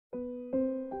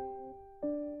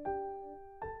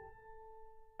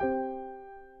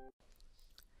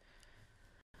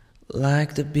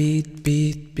Like the beat,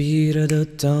 beat, beat of the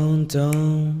tone,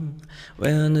 tone,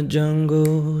 when the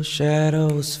jungle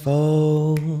shadows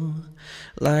fall.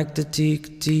 Like the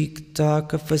tick, tick,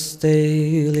 tock of a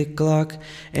stately clock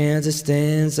as it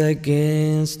stands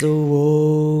against the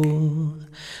wall.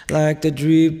 Like the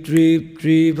drip, drip,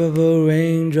 drip of a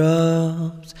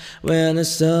raindrops when the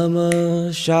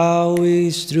summer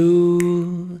showers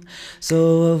through.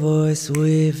 So a voice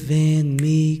within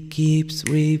me keeps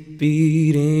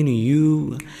repeating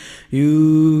you,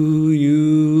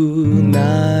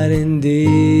 night and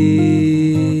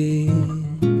day.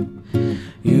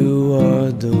 You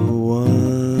are the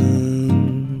one,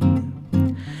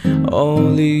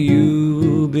 only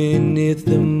you beneath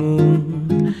the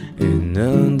moon and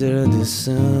under the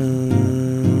sun.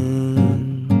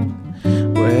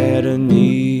 Whether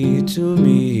near to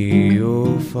me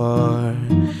or far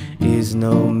is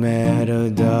no matter,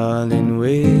 darling,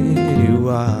 where you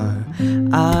are.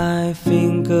 I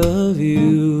think of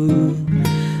you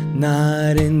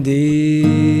night and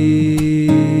day,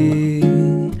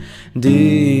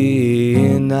 day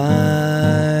and night.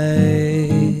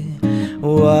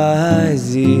 Why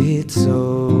is it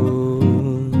so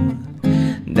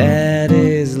that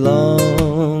as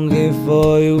long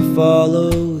before you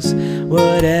follows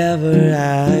wherever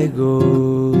I go?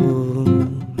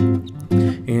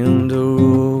 In the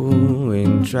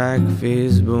ruined track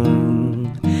face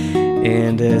boom,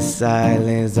 in the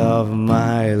silence of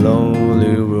my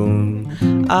lonely room,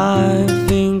 I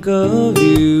think of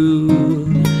you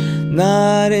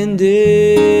night and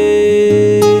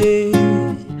day,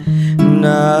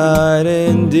 night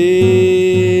and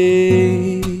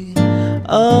day.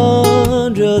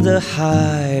 Under the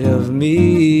height of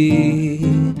me,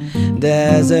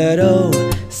 desert old,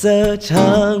 such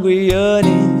hungry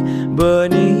yearning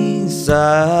burning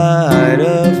inside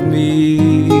of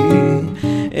me.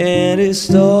 And this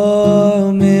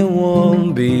storm, it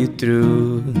won't be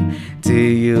through till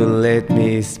you let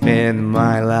me spend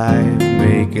my life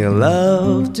making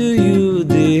love to you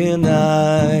day and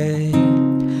night,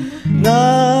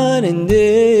 night and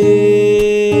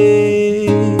day,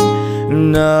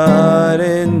 night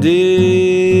and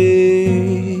day.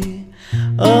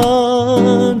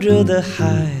 Under the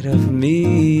height of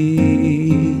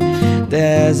me,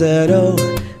 desert old,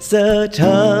 such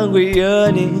hungry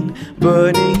yearning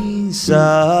burning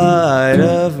inside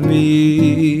of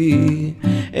me.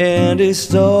 And this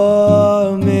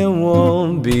storm, it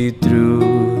won't be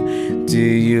through till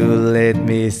you let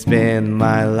me spend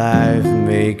my life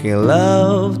making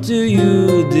love to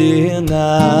you day and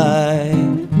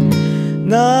night,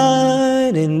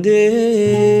 night and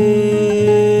day.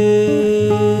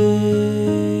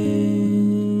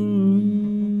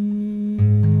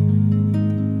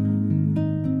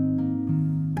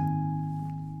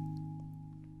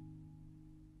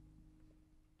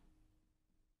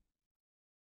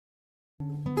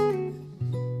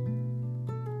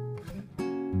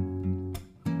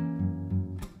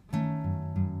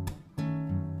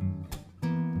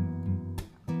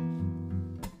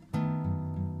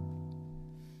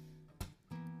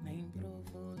 Nem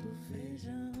provou do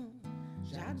feijão,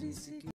 já disse que